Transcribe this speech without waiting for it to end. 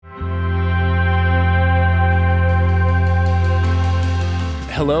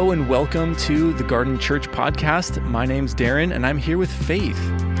Hello and welcome to the Garden Church podcast. My name's Darren and I'm here with Faith.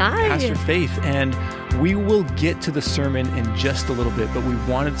 Hi. Pastor Faith. And we will get to the sermon in just a little bit, but we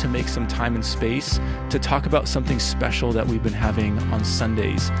wanted to make some time and space to talk about something special that we've been having on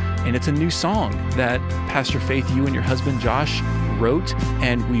Sundays. And it's a new song that Pastor Faith, you and your husband Josh wrote,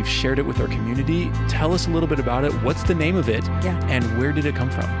 and we've shared it with our community. Tell us a little bit about it. What's the name of it? And where did it come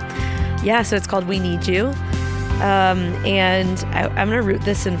from? Yeah, so it's called We Need You. And I'm going to root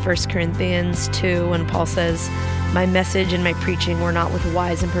this in 1 Corinthians 2 when Paul says, "My message and my preaching were not with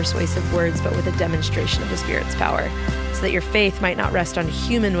wise and persuasive words, but with a demonstration of the Spirit's power, so that your faith might not rest on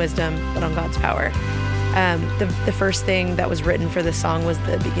human wisdom, but on God's power." The first thing that was written for this song was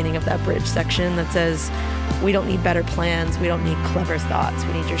the beginning of that bridge section that says, "We don't need better plans. We don't need clever thoughts.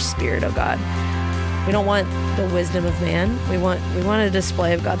 We need your Spirit, oh God." We don't want the wisdom of man. We want a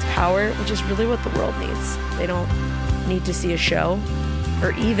display of God's power, which is really what the world needs. They don't need to see a show,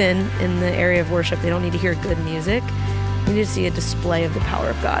 or even in the area of worship, they don't need to hear good music. They need to see a display of the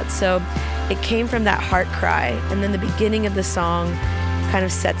power of God. So it came from that heart cry. And then the beginning of the song kind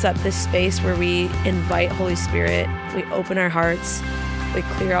of sets up this space where we invite Holy Spirit. We open our hearts. We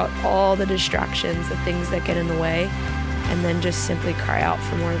clear out all the distractions, the things that get in the way, and then just simply cry out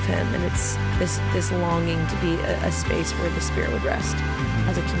for more of Him. And it's this longing to be a space where the Spirit would rest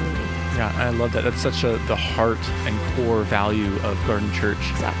as a community. Yeah, I love that. That's such the heart and core value of Garden Church.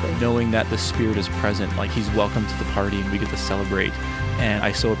 Exactly. Knowing that the Spirit is present, like He's welcome to the party and we get to celebrate. And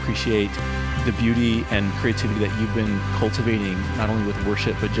I so appreciate the beauty and creativity that you've been cultivating, not only with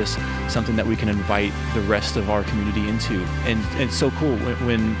worship, but just something that we can invite the rest of our community into. And it's so cool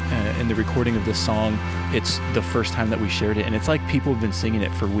when in the recording of this song, it's the first time that we shared it. And it's like people have been singing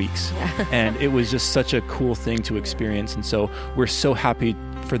it for weeks. Yeah. And it was just such a cool thing to experience. And so we're so happy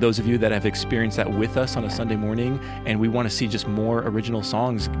for those of you that have experienced that with us on a Sunday morning, and we want to see just more original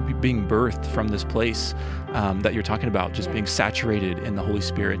songs being birthed from this place that you're talking about, just being saturated in the Holy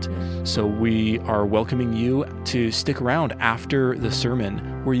Spirit. So we are welcoming you to stick around after the sermon,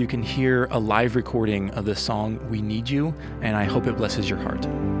 where you can hear a live recording of the song We Need You, and I hope it blesses your heart.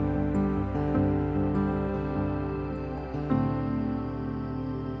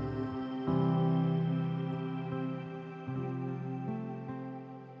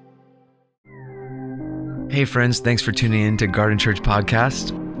 Hey friends, thanks for tuning in to Garden Church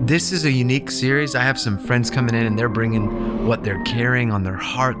Podcast. This is a unique series. I have some friends coming in and they're bringing what they're carrying on their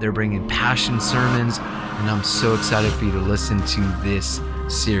heart. They're bringing passion sermons, and I'm so excited for you to listen to this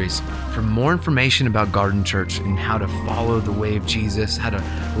series. For more information about Garden Church and how to follow the way of Jesus, how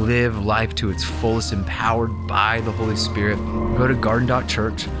to live life to its fullest, empowered by the Holy Spirit, go to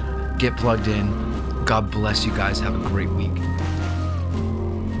garden.church, get plugged in. God bless you guys. Have a great week.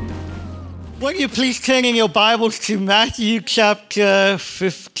 Will you please turn in your Bibles to Matthew chapter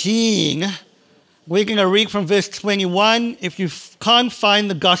 15. We're going to read from verse 21. If you can't find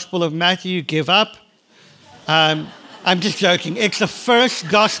the Gospel of Matthew, give up. I'm just joking. It's the first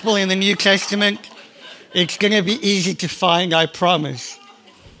Gospel in the New Testament. It's going to be easy to find, I promise.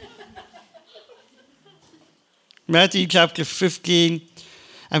 Matthew chapter 15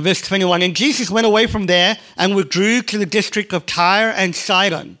 and verse 21. And Jesus went away from there and withdrew to the district of Tyre and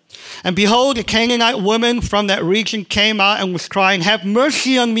Sidon. And behold, a Canaanite woman from that region came out and was crying, "Have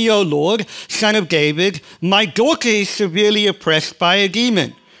mercy on me, O Lord, Son of David. My daughter is severely oppressed by a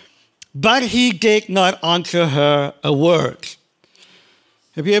demon." But he did not answer her a word.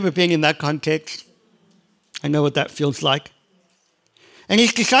 Have you ever been in that context? I know what that feels like. And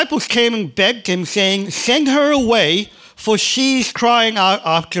his disciples came and begged him, saying, "Send her away, for she is crying out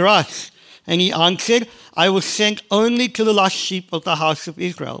after us." And he answered, "I was sent only to the lost sheep of the house of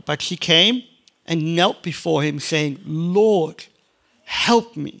Israel." But she came and knelt before him, saying, "Lord,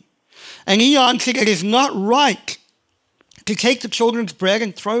 help me." And he answered, "It is not right to take the children's bread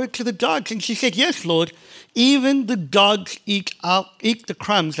and throw it to the dogs." And she said, "Yes, Lord, even the dogs eat the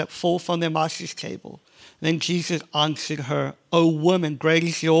crumbs that fall from their master's table." Then Jesus answered her, "O woman, great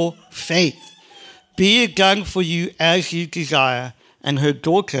is your faith. Be it done for you as you desire." And her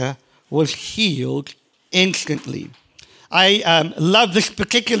daughter was healed instantly. I love this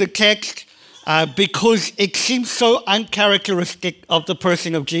particular text because it seems so uncharacteristic of the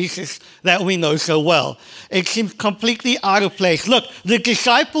person of Jesus that we know so well. It seems completely out of place. Look, the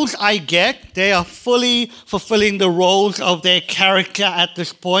disciples, I get, they are fully fulfilling the roles of their character at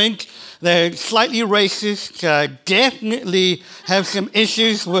this point. They're slightly racist, definitely have some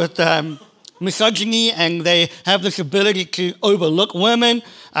issues with misogyny, and they have this ability to overlook women.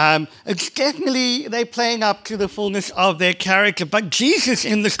 It's definitely, they're playing up to the fullness of their character. But Jesus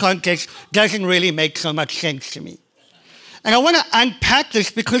in this context doesn't really make so much sense to me. And I want to unpack this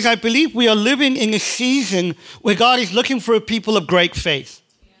because I believe we are living in a season where God is looking for a people of great faith.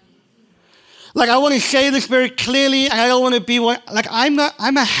 Like, I want to say this very clearly, and I don't want to be one, like, I'm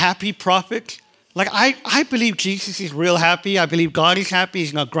a happy prophet. Like, I believe Jesus is real happy. I believe God is happy.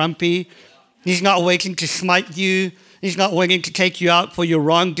 He's not grumpy. He's not waiting to smite you. He's not waiting to take you out for your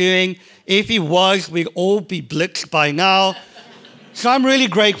wrongdoing. If he was, we'd all be blitzed by now. So I'm really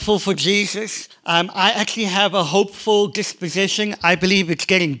grateful for Jesus. I actually have a hopeful disposition. I believe it's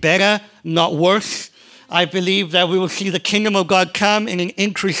getting better, not worse. I believe that we will see the kingdom of God come in an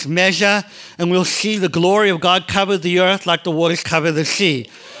increased measure, and we'll see the glory of God cover the earth like the waters cover the sea.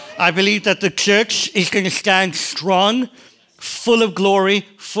 I believe that the church is going to stand strong, full of glory,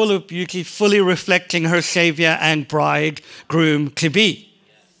 full of beauty, fully reflecting her Savior and bridegroom to be.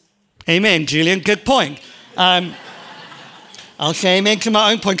 Amen, Julian. Good point. I'll say amen to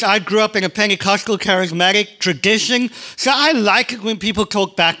my own points. I grew up in a Pentecostal charismatic tradition, so I like it when people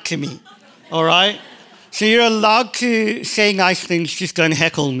talk back to me, all right? So you're allowed to say nice things, just don't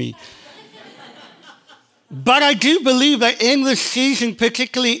heckle me. But I do believe that in this season,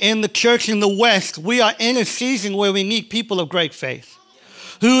 particularly in the church in the West, we are in a season where we need people of great faith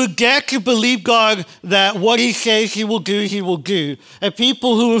who dare to believe God that what he says he will do, he will do. And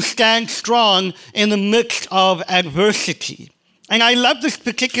people who will stand strong in the midst of adversity. And I love this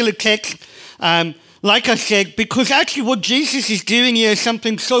particular text, like I said, because actually what Jesus is doing here is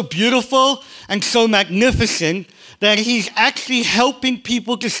something so beautiful and so magnificent that he's actually helping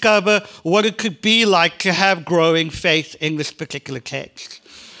people discover what it could be like to have growing faith in this particular text.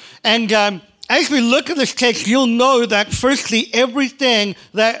 And as we look at this text, you'll know that firstly, everything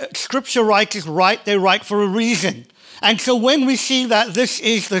that Scripture writes is right, they write for a reason. And so when we see that this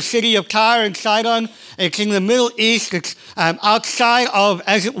is the city of Tyre and Sidon, it's in the Middle East, it's outside of,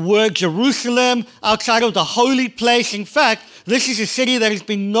 as it were, Jerusalem, outside of the holy place. In fact, this is a city that has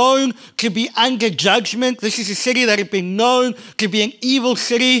been known to be under judgment. This is a city that has been known to be an evil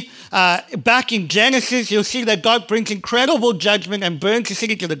city. Back in Genesis, you'll see that God brings incredible judgment and burns the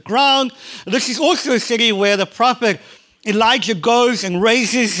city to the ground. This is also a city where the prophet Elijah goes and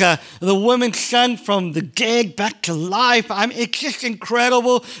raises the woman's son from the dead back to life. It's just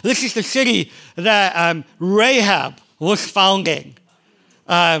incredible. This is the city that Rahab was founding.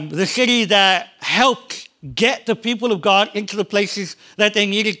 The city that helped get the people of God into the places that they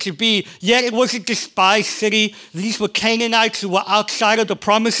needed to be. Yet it was a despised city. These were Canaanites who were outside of the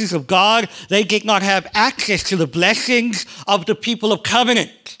promises of God. They did not have access to the blessings of the people of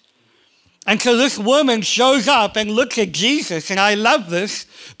covenant. And so this woman shows up and looks at Jesus, and I love this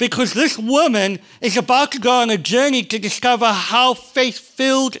because this woman is about to go on a journey to discover how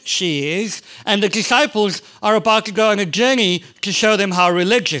faith-filled she is, and the disciples are about to go on a journey to show them how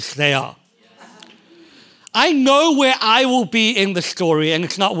religious they are. I know where I will be in the story, and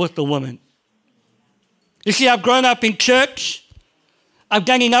it's not with the woman. You see, I've grown up in church. I've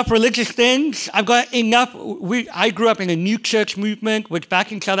done enough religious things. I've got enough. I grew up in a new church movement, which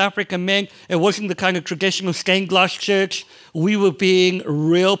back in South Africa meant it wasn't the kind of traditional stained glass church. We were being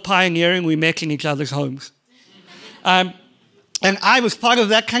real pioneering. We met in each other's homes. And I was part of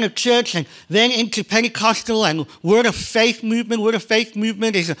that kind of church, and then into Pentecostal and Word of Faith movement. Word of Faith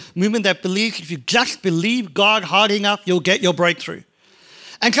movement is a movement that believes if you just believe God hard enough, you'll get your breakthrough.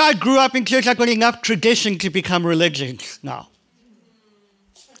 And so I grew up in church. I've got enough tradition to become religious now.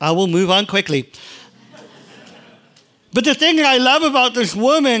 I will move on quickly. But the thing that I love about this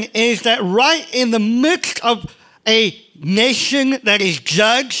woman is that right in the midst of a nation that is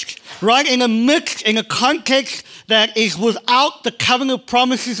judged, right in the midst, in a context that is without the covenant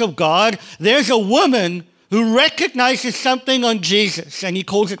promises of God, there's a woman who recognizes something on Jesus, and he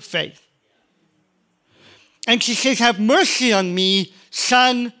calls it faith. And she says, "Have mercy on me,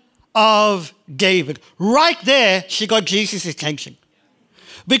 son of David." Right there, she got Jesus' attention.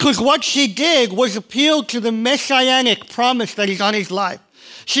 Because what she did was appeal to the messianic promise that is on his life.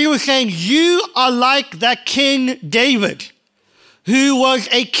 She was saying, you are like that King David, who was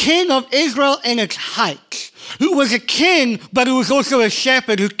a king of Israel in its height, who was a king, but who was also a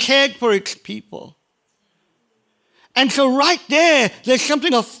shepherd who cared for its people. And so right there's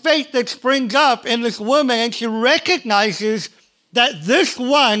something of faith that springs up in this woman, and she recognizes that this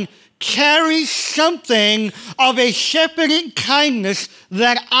one carries something of a shepherding kindness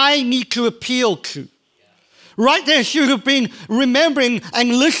that I need to appeal to. Right there, she would have been remembering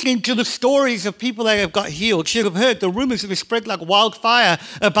and listening to the stories of people that have got healed. She would have heard the rumors that have spread like wildfire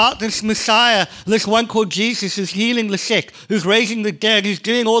about this Messiah, this one called Jesus, who's healing the sick, who's raising the dead, who's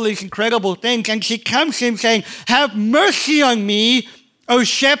doing all these incredible things. And she comes to him saying, "Have mercy on me, O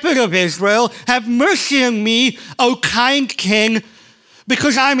shepherd of Israel, have mercy on me, O kind king,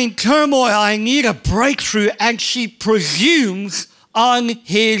 because I'm in turmoil, I need a breakthrough. And she presumes on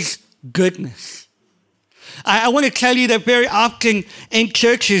his goodness. I want to tell you that very often in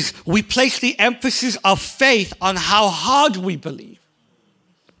churches, we place the emphasis of faith on how hard we believe.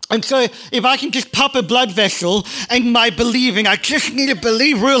 And so if I can just pop a blood vessel in my believing, I just need to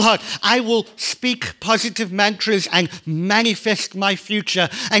believe real hard, I will speak positive mantras and manifest my future.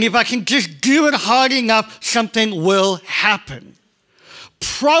 And if I can just do it hard enough, something will happen.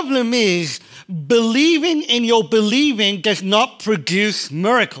 Problem is, believing in your believing does not produce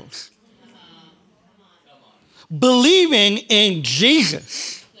miracles. Believing in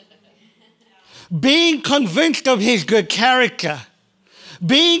Jesus, being convinced of his good character,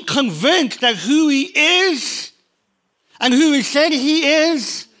 being convinced that who he is and who he said he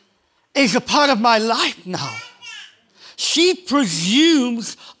is a part of my life now. She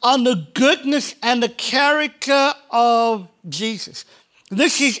presumes on the goodness and the character of Jesus.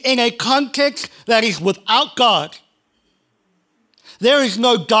 This is in a context that is without God. There is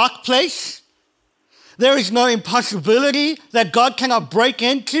no dark place. There is no impossibility that God cannot break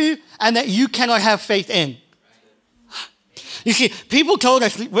into and that you cannot have faith in. You see, people told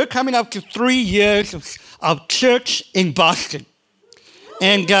us we're coming up to 3 years of church in Boston.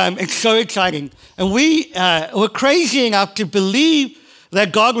 And it's so exciting. And we were crazy enough to believe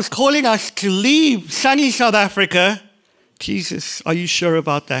that God was calling us to leave sunny South Africa. Jesus, are you sure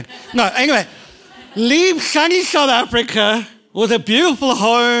about that? No, anyway, leave sunny South Africa with a beautiful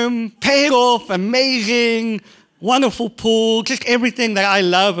home, paid off, amazing, wonderful pool, just everything that I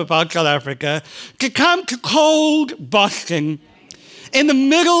love about South Africa, to come to cold Boston in the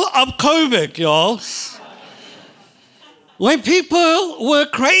middle of COVID, y'all. When people were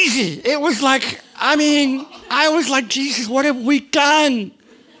crazy, it was like, I was like, Jesus, what have we done?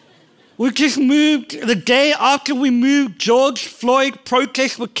 We just moved, the day after we moved, George Floyd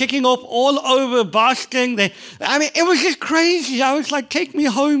protests were kicking off all over Boston. It was just crazy. I was like, take me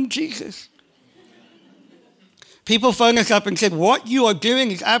home, Jesus. People phoned us up and said, what you are doing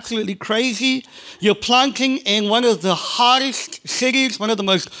is absolutely crazy. You're planting in one of the hardest cities, one of the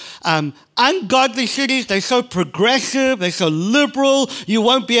most ungodly cities. They're so progressive. They're so liberal. You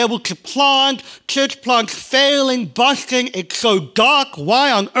won't be able to plant. Church plants fail in Boston. It's so dark.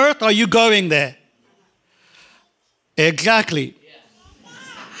 Why on earth are you going there? Exactly.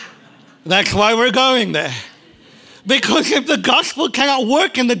 That's why we're going there. Because if the gospel cannot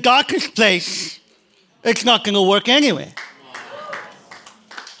work in the darkest place, it's not going to work anyway.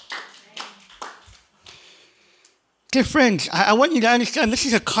 Dear friends, I want you to understand this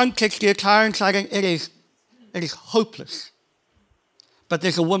is a context the entire inside, and it is hopeless. But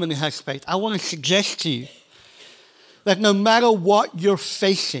there's a woman who has faith. I want to suggest to you that no matter what you're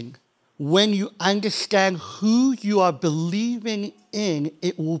facing, when you understand who you are believing in,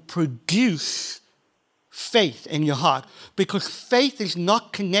 it will produce faith in your heart, because faith is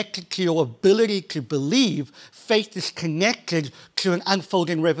not connected to your ability to believe. Faith is connected to an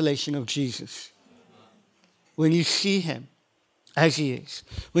unfolding revelation of Jesus. When you see him as he is,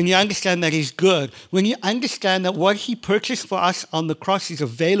 when you understand that he's good, when you understand that what he purchased for us on the cross is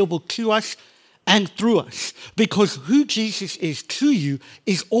available to us and through us, because who Jesus is to you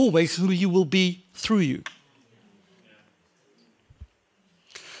is always who you will be through you.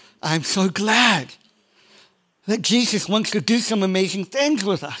 I'm so glad that Jesus wants to do some amazing things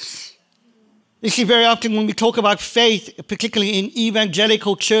with us. You see, very often when we talk about faith, particularly in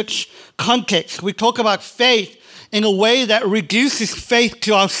evangelical church context, we talk about faith in a way that reduces faith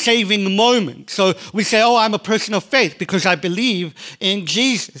to our saving moment. So we say, oh, I'm a person of faith because I believe in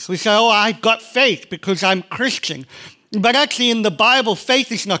Jesus. We say, oh, I've got faith because I'm Christian. But actually in the Bible,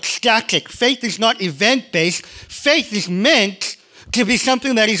 faith is not static. Faith is not event-based. Faith is meant to be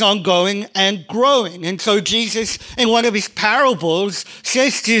something that is ongoing and growing. And so Jesus, in one of his parables,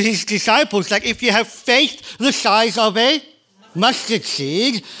 says to his disciples that if you have faith the size of a mustard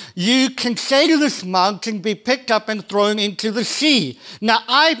seed, you can say to this mountain, be picked up and thrown into the sea. Now,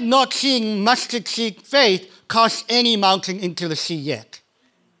 I've not seen mustard seed faith cast any mountain into the sea yet.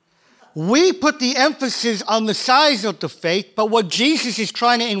 We put the emphasis on the size of the faith, but what Jesus is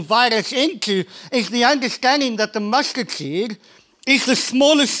trying to invite us into is the understanding that the mustard seed is the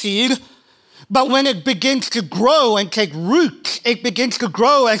smallest seed, but when it begins to grow and take root, it begins to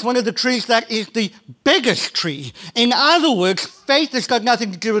grow as one of the trees that is the biggest tree. In other words, faith has got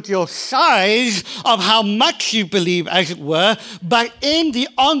nothing to do with your size of how much you believe, as it were, but in the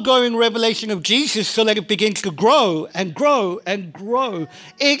ongoing revelation of Jesus so that it begins to grow and grow and grow.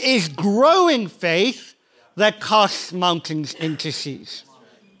 It is growing faith that casts mountains into seas.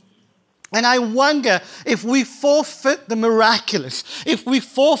 And I wonder if we forfeit the miraculous, if we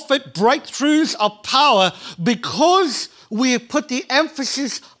forfeit breakthroughs of power because we have put the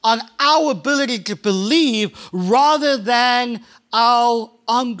emphasis on our ability to believe rather than our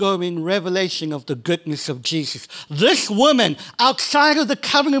ongoing revelation of the goodness of Jesus. This woman, outside of the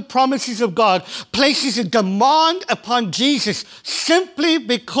covenant promises of God, places a demand upon Jesus simply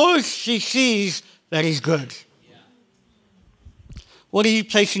because she sees that he's good. What are you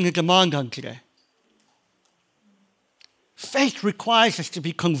placing a demand on today? Faith requires us to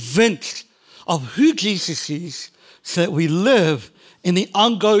be convinced of who Jesus is so that we live in the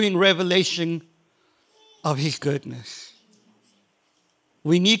ongoing revelation of his goodness.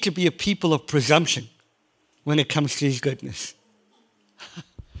 We need to be a people of presumption when it comes to his goodness.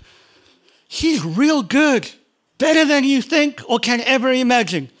 He's real good, better than you think or can ever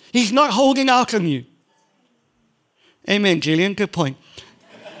imagine. He's not holding out on you. Amen, Julian. Good point.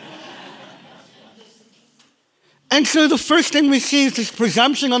 And so the first thing we see is this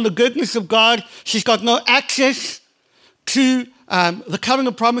presumption on the goodness of God. She's got no access to the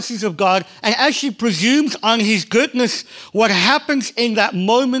covenant promises of God. And as she presumes on his goodness, what happens in that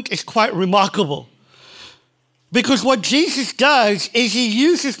moment is quite remarkable. Because what Jesus does is he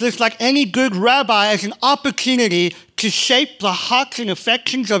uses this, like any good rabbi, as an opportunity to shape the hearts and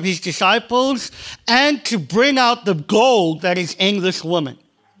affections of his disciples and to bring out the gold that is in this woman.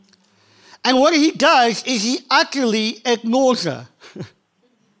 And what he does is he utterly ignores her.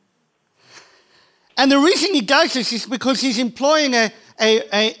 And the reason he does this is because he's employing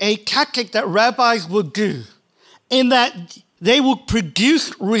a tactic that rabbis would do, in that they would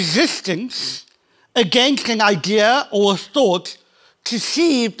produce resistance against an idea or a thought to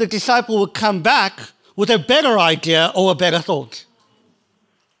see if the disciple would come back with a better idea or a better thought.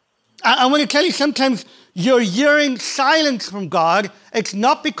 I want to tell you, sometimes you're hearing silence from God. It's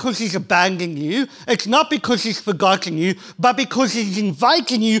not because he's abandoned you. It's not because he's forgotten you, but because he's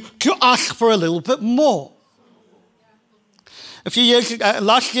inviting you to ask for a little bit more. A few years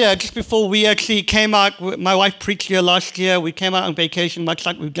last year, just before we actually came out, my wife preached here last year. We came out on vacation, much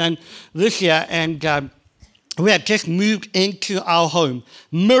like we've done this year, and we had just moved into our home,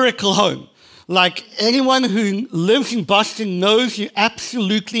 miracle home. Like anyone who lives in Boston knows, you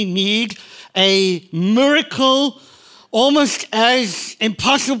absolutely need a miracle, almost as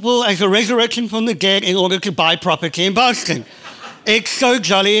impossible as a resurrection from the dead, in order to buy property in Boston. It's so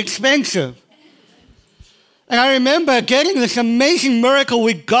jolly expensive. And I remember getting this amazing miracle.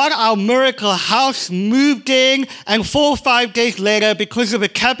 We got our miracle house, moved in, and 4 or 5 days later, because of a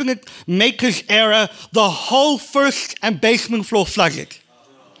cabinet maker's error, the whole first and basement floor flooded.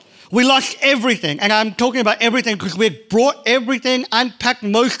 We lost everything, and I'm talking about everything because we had brought everything, unpacked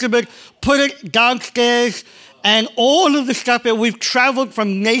most of it, put it downstairs, and all of the stuff that we've traveled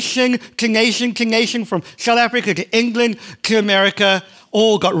from nation to nation to nation, from South Africa to England to America,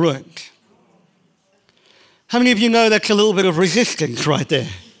 all got ruined. How many of you know that's a little bit of resistance right there?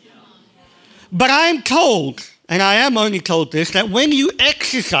 But I'm told, and I am only told this, that when you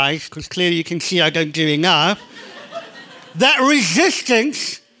exercise, because clearly you can see I don't do enough, that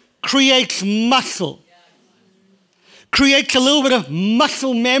resistance creates muscle, creates a little bit of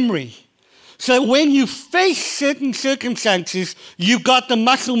muscle memory. So when you face certain circumstances, you've got the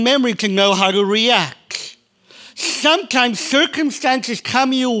muscle memory to know how to react. Sometimes circumstances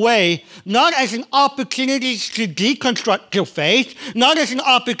come your way not as an opportunity to deconstruct your faith, not as an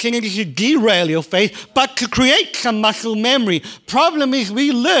opportunity to derail your faith, but to create some muscle memory. Problem is,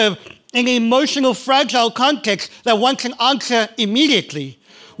 we live in an emotional, fragile context that wants an answer immediately,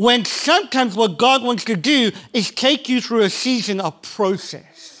 when sometimes what God wants to do is take you through a season of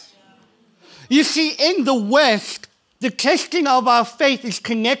process. You see, in the West, the testing of our faith is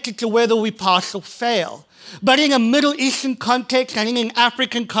connected to whether we pass or fail. But in a Middle Eastern context and in an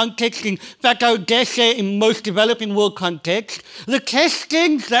African context, in fact, I would dare say in most developing world contexts, the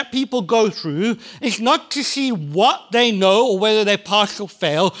testings that people go through is not to see what they know or whether they pass or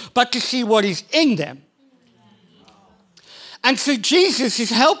fail, but to see what is in them. And so Jesus is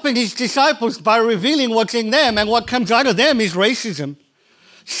helping his disciples by revealing what's in them, and what comes out of them is racism,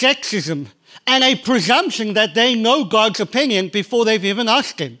 sexism, and a presumption that they know God's opinion before they've even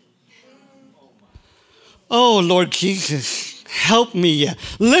asked him. Oh, Lord Jesus, help me.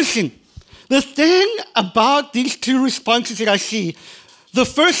 Listen, the thing about these two responses that I see, the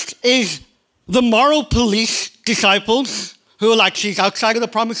first is the moral police disciples who are like, she's outside of the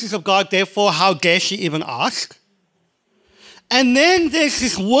promises of God, therefore how dare she even ask? And then there's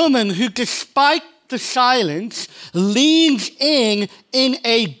this woman who, despite the silence, leans in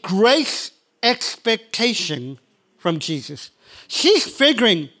a grace expectation from Jesus. She's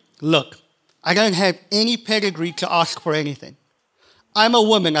figuring, look, I don't have any pedigree to ask for anything. I'm a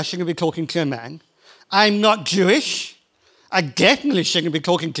woman. I shouldn't be talking to a man. I'm not Jewish. I definitely shouldn't be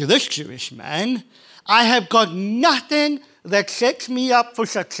talking to this Jewish man. I have got nothing that sets me up for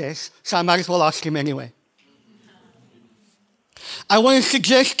success, so I might as well ask him anyway. I want to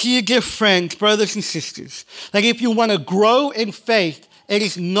suggest to you, dear friends, brothers and sisters, that if you want to grow in faith, it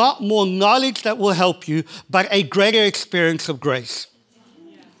is not more knowledge that will help you, but a greater experience of grace.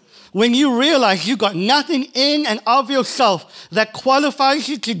 When you realize you got nothing in and of yourself that qualifies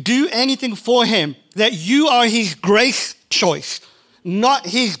you to do anything for him, that you are his grace choice, not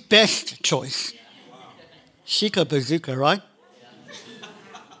his best choice. Shika bazooka, right?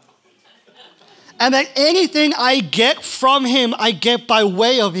 And that anything I get from him, I get by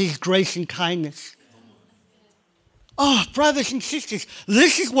way of his grace and kindness. Oh, brothers and sisters,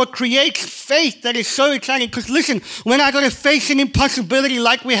 this is what creates faith that is so exciting. Because listen, when I got to face an impossibility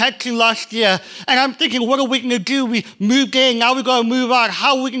like we had to last year, and I'm thinking, what are we going to do? We moved in, now we got to move out.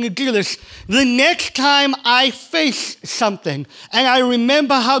 How are we going to do this? The next time I face something, and I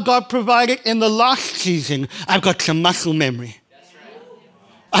remember how God provided in the last season, I've got some muscle memory.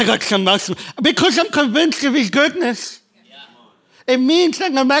 I got some muscle, because I'm convinced of his goodness. It means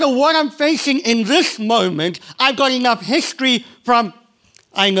that no matter what I'm facing in this moment, I've got enough history from,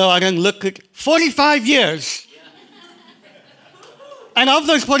 I know I don't look at 45 years. And of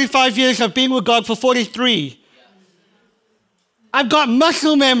those 45 years, I've been with God for 43. I've got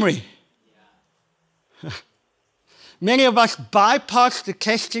muscle memory. Many of us bypass the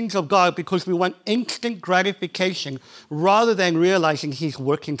testings of God because we want instant gratification rather than realizing he's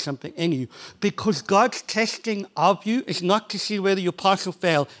working something in you. Because God's testing of you is not to see whether you pass or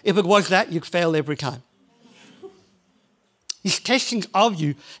fail. If it was that, you'd fail every time. His testing of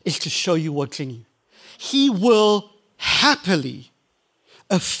you is to show you what's in you. He will happily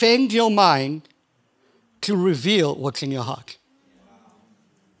offend your mind to reveal what's in your heart.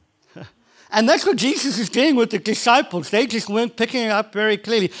 And that's what Jesus is doing with the disciples. They just weren't picking it up very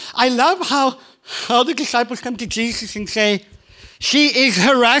clearly. I love how the disciples come to Jesus and say, she is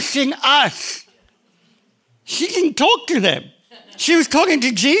harassing us. She didn't talk to them. She was talking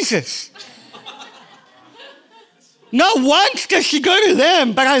to Jesus. Not once does she go to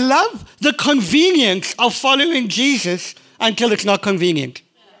them, but I love the convenience of following Jesus until it's not convenient.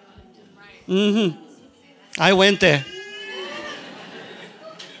 I went there.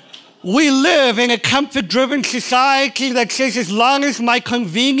 We live in a comfort-driven society that says as long as my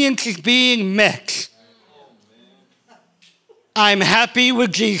convenience is being met, I'm happy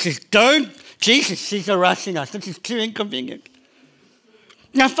with Jesus. Jesus, she's harassing us. This is too inconvenient.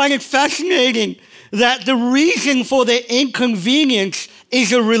 And I find it fascinating that the reason for their inconvenience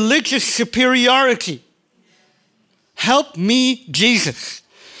is a religious superiority. Help me, Jesus.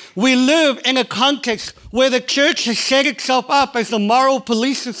 We live in a context where the church has set itself up as the moral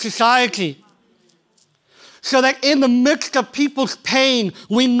police of society. So that in the midst of people's pain,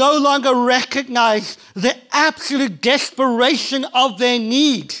 we no longer recognize the absolute desperation of their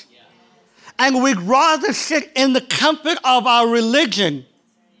need. And we'd rather sit in the comfort of our religion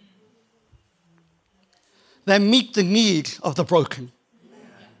than meet the need of the broken.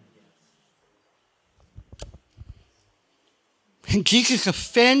 And Jesus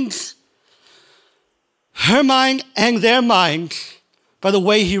offends her mind and their mind by the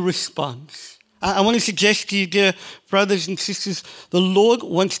way he responds. I want to suggest to you, dear brothers and sisters, the Lord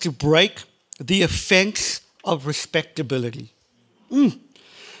wants to break the offense of respectability.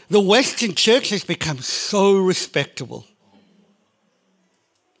 The Western church has become so respectable.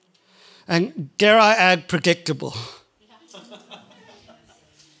 And dare I add, predictable.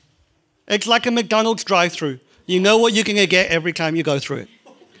 It's like a McDonald's drive-thru. You know what you're going to get every time you go through it.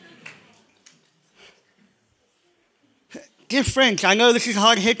 Dear friends, I know this is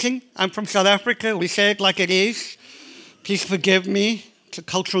hard-hitting. I'm from South Africa. We say it like it is. Please forgive me. It's a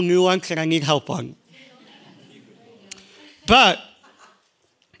cultural nuance that I need help on. But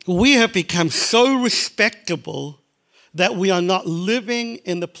we have become so respectable that we are not living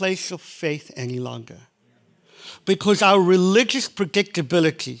in the place of faith any longer. Because our religious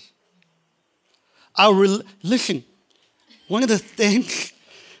predictability, listen, one of the things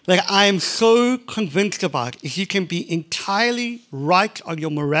that I am so convinced about is you can be entirely right on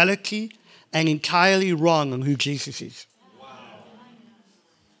your morality and entirely wrong on who Jesus is. Wow.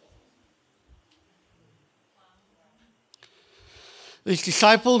 These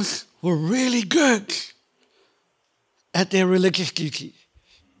disciples were really good at their religious duty.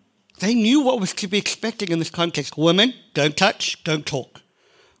 They knew what was to be expected in this context. Women, don't touch, don't talk.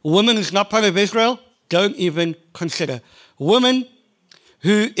 A woman who's not part of Israel, don't even consider. A woman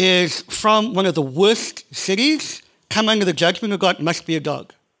who is from one of the worst cities, come under the judgment of God, must be a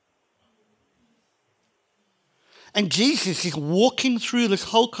dog. And Jesus is walking through this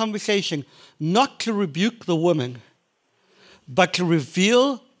whole conversation, not to rebuke the woman, but to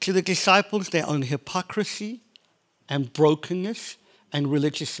reveal to the disciples their own hypocrisy and brokenness and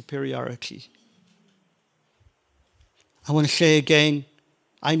religious superiority. I want to say again,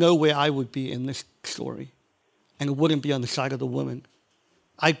 I know where I would be in this story, and it wouldn't be on the side of the woman.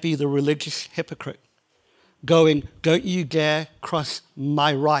 I'd be the religious hypocrite, going, don't you dare cross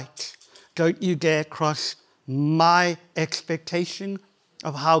my right. Don't you dare cross my expectation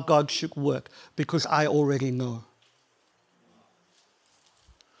of how God should work, because I already know.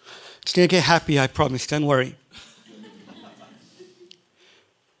 It's going to get happy, I promise, don't worry.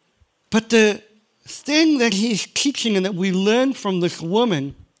 But the thing that he's teaching and that we learn from this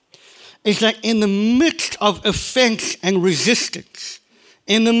woman is that in the midst of offense and resistance,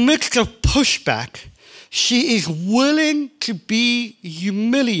 in the midst of pushback, she is willing to be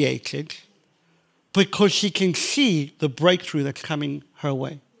humiliated because she can see the breakthrough that's coming her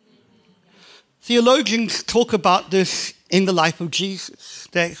way. Theologians talk about this in the life of Jesus,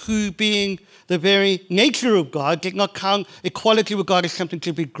 that who being the very nature of God did not count equality with God as something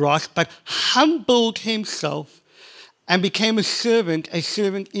to be grasped, but humbled himself and became a servant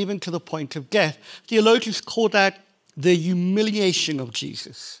even to the point of death. Theologians call that the humiliation of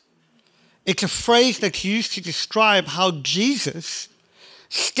Jesus. It's a phrase that's used to describe how Jesus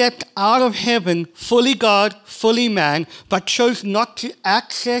stepped out of heaven, fully God, fully man, but chose not to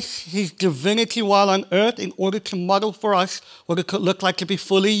access his divinity while on earth in order to model for us what it could look like to be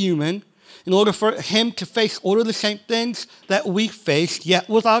fully human, in order for him to face all of the same things that we face, yet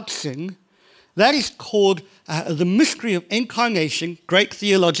without sin. That is called the mystery of incarnation, great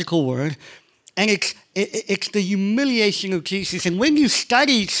theological word, and it's the humiliation of Jesus. And when you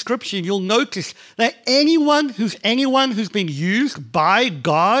study Scripture, you'll notice that anyone who's been used by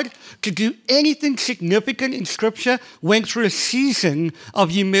God to do anything significant in Scripture went through a season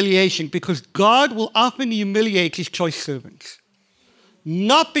of humiliation, because God will often humiliate his choice servants.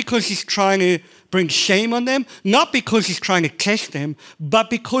 Not because he's trying to bring shame on them, not because he's trying to test them, but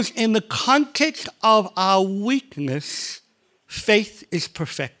because in the context of our weakness, faith is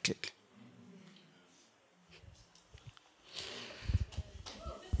perfected.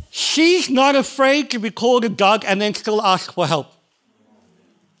 She's not afraid to be called a dog and then still ask for help.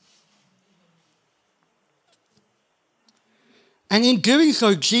 And in doing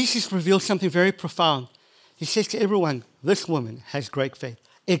so, Jesus reveals something very profound. He says to everyone, this woman has great faith.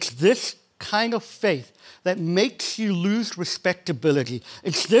 It's this kind of faith that makes you lose respectability.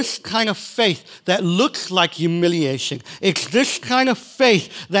 It's this kind of faith that looks like humiliation. It's this kind of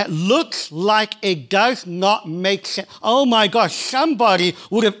faith that looks like it does not make sense. Oh my gosh, somebody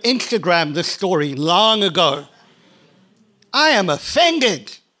would have Instagrammed this story long ago. I am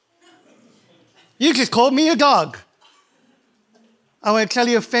offended. You just called me a dog. I want to tell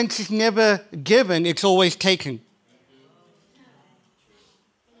you, offense is never given, it's always taken.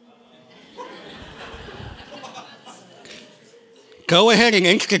 Go ahead and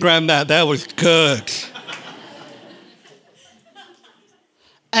Instagram that. That was good.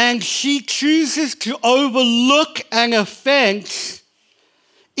 And she chooses to overlook an offense,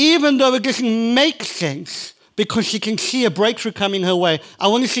 even though it doesn't make sense, because she can see a breakthrough coming her way. I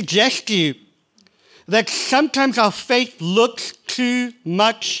want to suggest to you that sometimes our faith looks too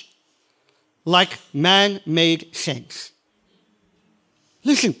much like man-made sense.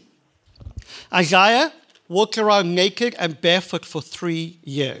 Listen, Isaiah walked around naked and barefoot for 3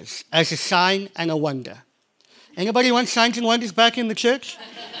 years as a sign and a wonder. Anybody want signs and wonders back in the church?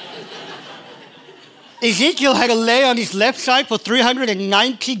 Ezekiel had to lay on his left side for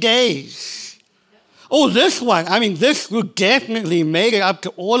 390 days. Oh, this one, this would definitely made it up to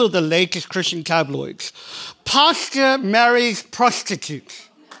all of the latest Christian tabloids. Pastor marries prostitute.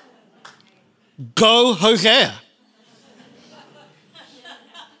 Go Hosea.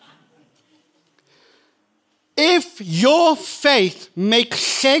 If your faith makes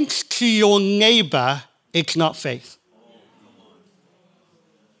sense to your neighbor, it's not faith.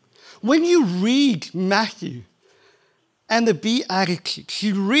 When you read Matthew and the Beatitudes,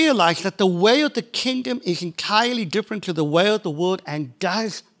 you realize that the way of the kingdom is entirely different to the way of the world and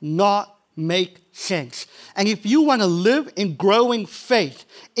does not make sense. And if you want to live in growing faith,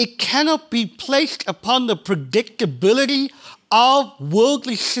 it cannot be placed upon the predictability of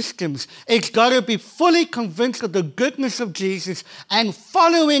worldly systems. It's got to be fully convinced of the goodness of Jesus and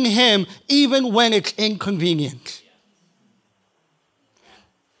following him even when it's inconvenient.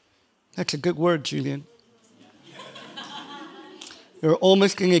 That's a good word, Julian. You're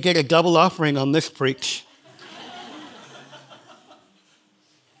almost going to get a double offering on this preach.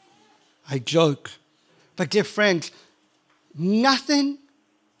 I joke. But dear friends, nothing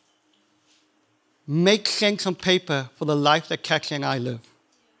makes sense on paper for the life that Katya and I live.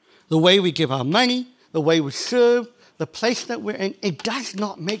 The way we give our money, the way we serve, the place that we're in, it does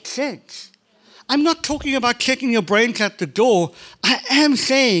not make sense. I'm not talking about kicking your brains out the door. I am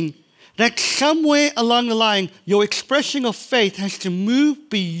saying that somewhere along the line, your expression of faith has to move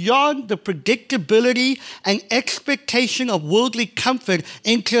beyond the predictability and expectation of worldly comfort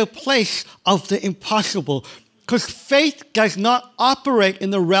into a place of the impossible. Because faith does not operate in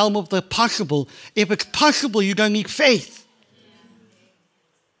the realm of the possible. If it's possible, you don't need faith.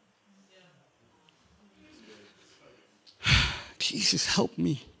 Jesus, help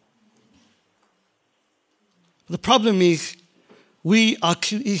me. The problem is we are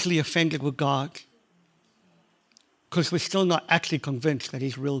too easily offended with God because we're still not actually convinced that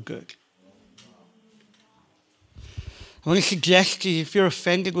he's real good. I want to suggest to you, if you're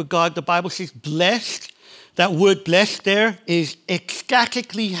offended with God, the Bible says blessed. That word blessed there is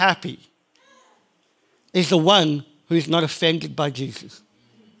ecstatically happy. Is the one who is not offended by Jesus.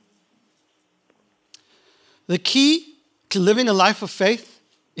 The key to living a life of faith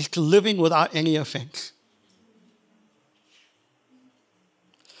is to living without any offense.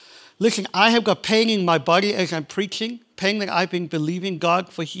 Listen, I have got pain in my body as I'm preaching, pain that I've been believing God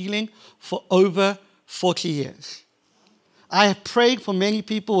for healing for over 40 years. I have prayed for many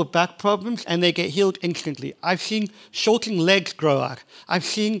people with back problems and they get healed instantly. I've seen shortened legs grow out. I've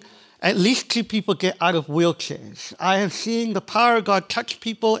seen at least 2 people get out of wheelchairs. I have seen the power of God touch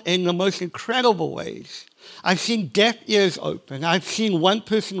people in the most incredible ways. I've seen deaf ears open. I've seen one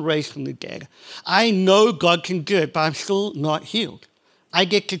person raised from the dead. I know God can do it, but I'm still not healed. I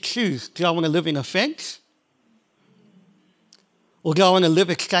get to choose. Do I want to live in offense? Or do I want to live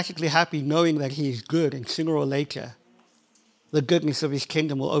ecstatically happy knowing that he is good and sooner or later the goodness of his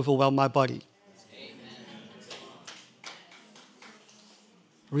kingdom will overwhelm my body? Amen.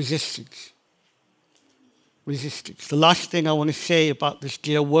 Resistance. Resistance. The last thing I want to say about this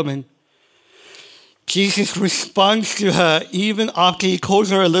dear woman, Jesus responds to her even after he calls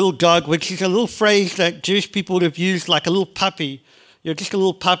her a little dog, which is a little phrase that Jewish people would have used like a little puppy. You're just a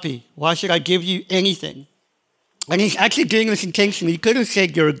little puppy. Why should I give you anything? And he's actually doing this intentionally. He could have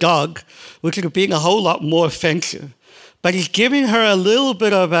said you're a dog, which would have been a whole lot more offensive. But he's giving her a little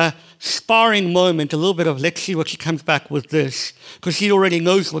bit of a sparring moment, a little bit of let's see what she comes back with this, because he already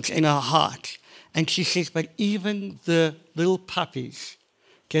knows what's in her heart. And she says, but even the little puppies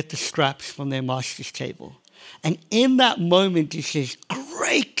get the scraps from their master's table. And in that moment, he says,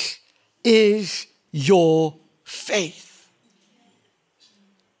 great is your faith.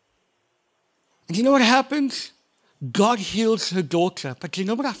 And you know what happens? God heals her daughter. But you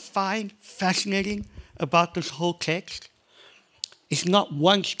know what I find fascinating about this whole text? It's not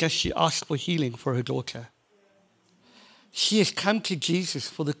once does she ask for healing for her daughter. She has come to Jesus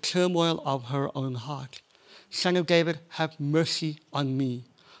for the turmoil of her own heart. Son of David, have mercy on me.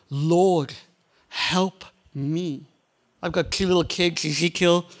 Lord, help me. I've got 2 little kids,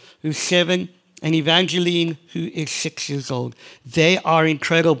 Ezekiel, who's 7, and Evangeline, who is 6 years old. They are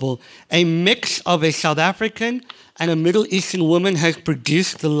incredible. A mix of a South African and a Middle Eastern woman has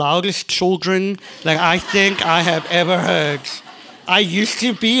produced the loudest children that I think I have ever heard. I used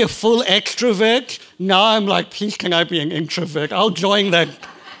to be a full extrovert. Now I'm like, please, can I be an introvert? I'll join that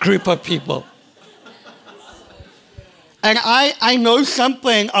group of people. And I know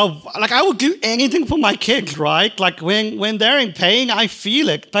something of, like, I will do anything for my kids, right? Like, when they're in pain, I feel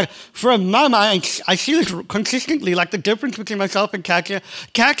it. But for a mom, I see this consistently, like the difference between myself and Katya.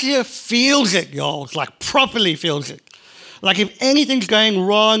 Katya feels it, y'all. Like, properly feels it. Like, if anything's going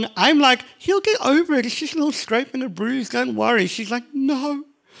wrong, I'm like, he'll get over it. It's just a little scrape and a bruise. Don't worry. She's like, no.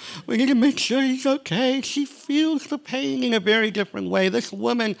 We need to make sure he's okay. She feels the pain in a very different way. This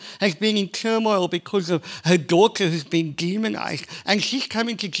woman has been in turmoil because of her daughter who's been demonized. And she's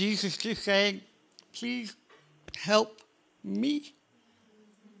coming to Jesus just saying, please help me.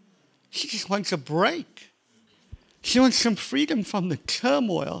 She just wants a break. She wants some freedom from the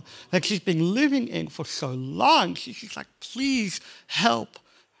turmoil that she's been living in for so long. She's just like, please help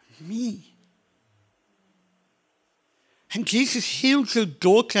me. And Jesus heals her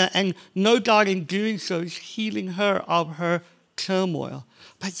daughter, and no doubt in doing so, he's healing her of her turmoil.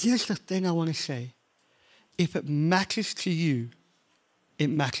 But here's the thing I want to say. If it matters to you, it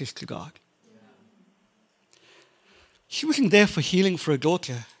matters to God. She wasn't there for healing for her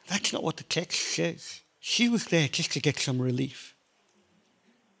daughter. That's not what the text says. She was there just to get some relief.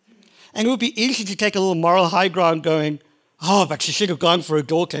 And it would be easy to take a little moral high ground going, oh, but she should have gone for a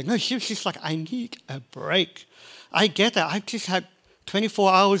daughter. No, she was just like, I need a break. I get that. I've just had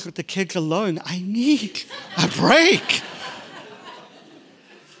 24 hours with the kids alone. I need a break.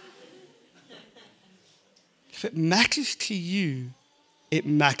 If it matters to you, it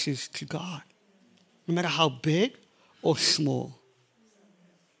matters to God. No matter how big or small.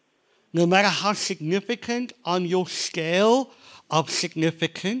 No matter how significant on your scale of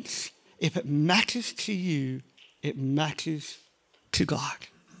significance, if it matters to you, it matters to God.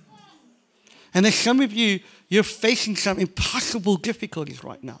 And there's some of you, you're facing some impossible difficulties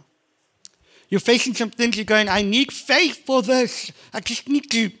right now. You're facing some things you're going, I need faith for this. I just need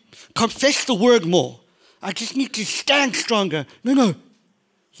to confess the word more. I just need to stand stronger. No.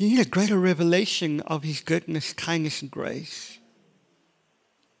 You need a greater revelation of his goodness, kindness, and grace.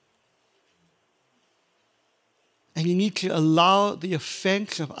 And you need to allow the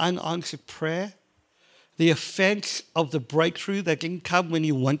offense of unanswered prayer, the offense of the breakthrough that didn't come when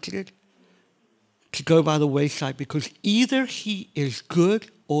you wanted it, to go by the wayside, because either he is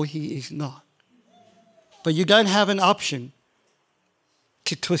good or he is not. But you don't have an option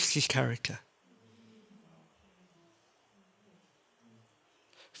to twist his character.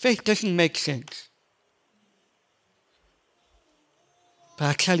 Faith doesn't make sense. But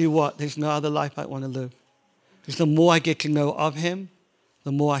I tell you what, there's no other life I want to live. Because the more I get to know of him,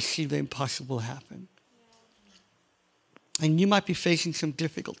 the more I see the impossible happen. And you might be facing some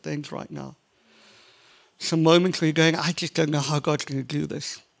difficult things right now. Some moments where you're going, I just don't know how God's going to do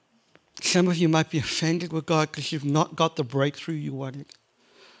this. Some of you might be offended with God because you've not got the breakthrough you wanted.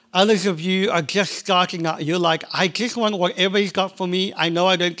 Others of you are just starting out. You're like, I just want whatever he's got for me. I know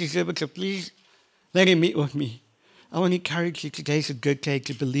I don't deserve it, so please let him meet with me. I want to encourage you, today's a good day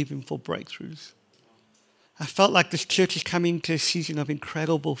to believe him for breakthroughs. I felt like this church is coming to a season of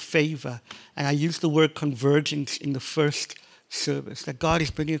incredible favor. And I used the word convergence in the first service, that God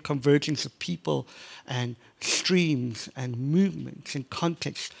is bringing a convergence of people and streams and movements and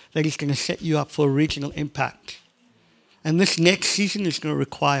contexts that is going to set you up for regional impact. And this next season is going to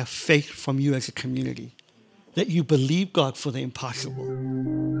require faith from you as a community, that you believe God for the impossible.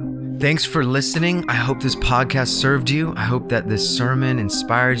 Thanks for listening. I hope this podcast served you. I hope that this sermon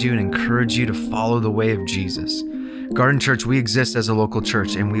inspired you and encouraged you to follow the way of Jesus. Garden Church, we exist as a local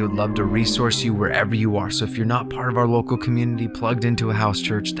church, and we would love to resource you wherever you are. So if you're not part of our local community, plugged into a house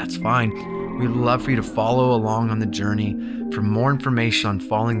church, that's fine. We'd love for you to follow along on the journey. For more information on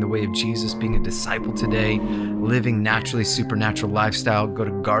following the way of Jesus, being a disciple today, living naturally supernatural lifestyle, go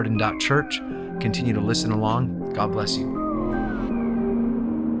to garden.church. Continue to listen along. God bless you.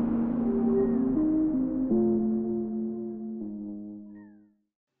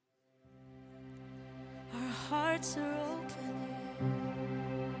 Our hearts are open.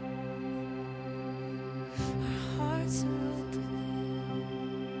 Our hearts are open.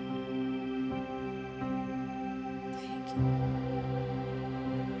 Thank you.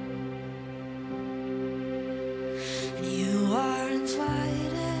 And you are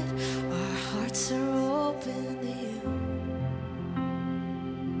invited. Our hearts are open to you.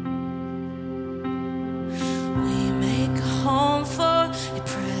 We make a home for your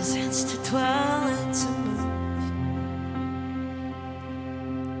presence to dwell and to move.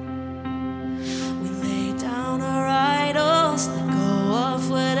 We lay down our idols, let go of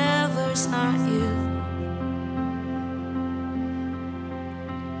whatever's not you,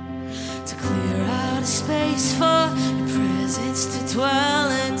 to clear out a space for your presence to dwell.